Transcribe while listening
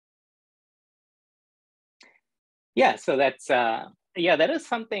Yeah, so that's yeah, that is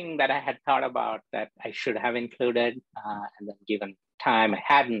something that I had thought about that I should have included, and then given time I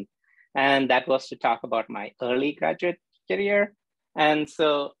hadn't, and that was to talk about my early graduate career. And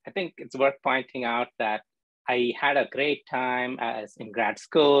so I think it's worth pointing out that I had a great time as in grad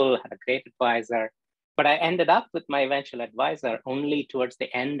school, had a great advisor, but I ended up with my eventual advisor only towards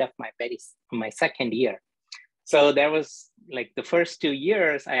the end of my second year. So there was like the first 2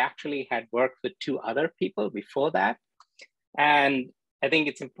 years, I actually had worked with two other people before that. And I think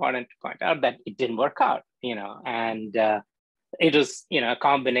it's important to point out that it didn't work out, and it was, a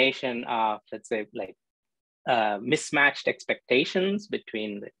combination of, let's say, like mismatched expectations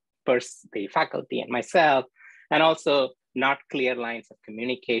between the faculty and myself, and also not clear lines of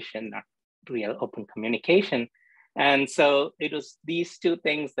communication, not real open communication. And so it was these two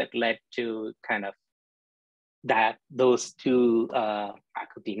things that led to kind of those two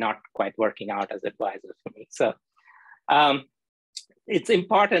faculty not quite working out as advisors for me. So it's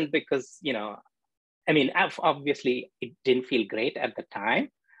important because, I mean, obviously it didn't feel great at the time,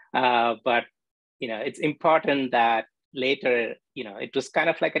 but, it's important that later, it was kind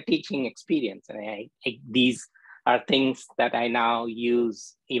of like a teaching experience. And these are things that I now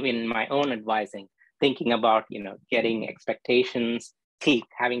use even in my own advising, thinking about, getting expectations,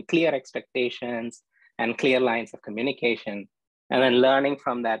 having clear expectations and clear lines of communication, and then learning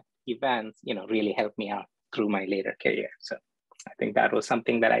from that event, really helped me out through my later career. So I think that was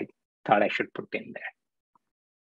something that I thought I should put in there.